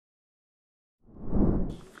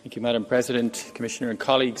Madam President, Commissioner and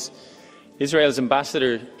colleagues. Israel's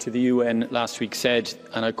ambassador to the UN last week said,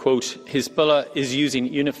 and I quote, "Hezbollah is using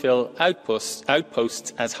UNIFIL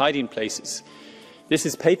outposts as hiding places." This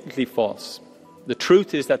is patently false. The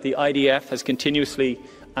truth is that the IDF has continuously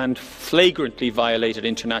and flagrantly violated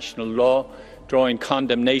international law, drawing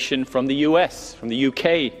condemnation from the US, from the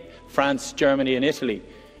UK, France, Germany and Italy,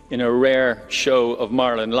 in a rare show of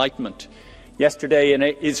moral enlightenment. Yesterday, an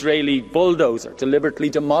Israeli bulldozer deliberately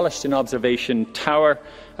demolished an observation tower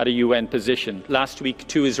at a UN position. Last week,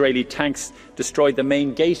 2 Israeli tanks destroyed the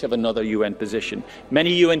main gate of another UN position.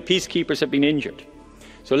 Many UN peacekeepers have been injured.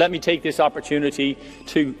 So let me take this opportunity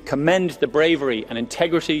to commend the bravery and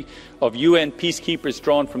integrity of UN peacekeepers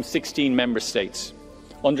drawn from 16 member states.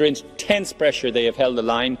 Under intense pressure, they have held the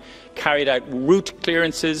line, carried out route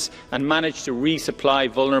clearances and managed to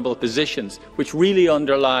resupply vulnerable positions, which really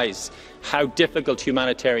underlies how difficult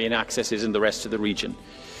humanitarian access is in the rest of the region.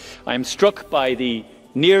 I am struck by the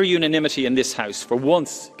near unanimity in this House for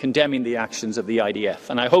once condemning the actions of the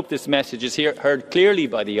IDF, and I hope this message is heard clearly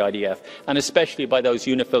by the IDF and especially by those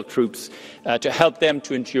UNIFIL troops to help them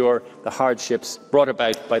to endure the hardships brought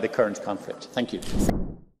about by the current conflict. Thank you.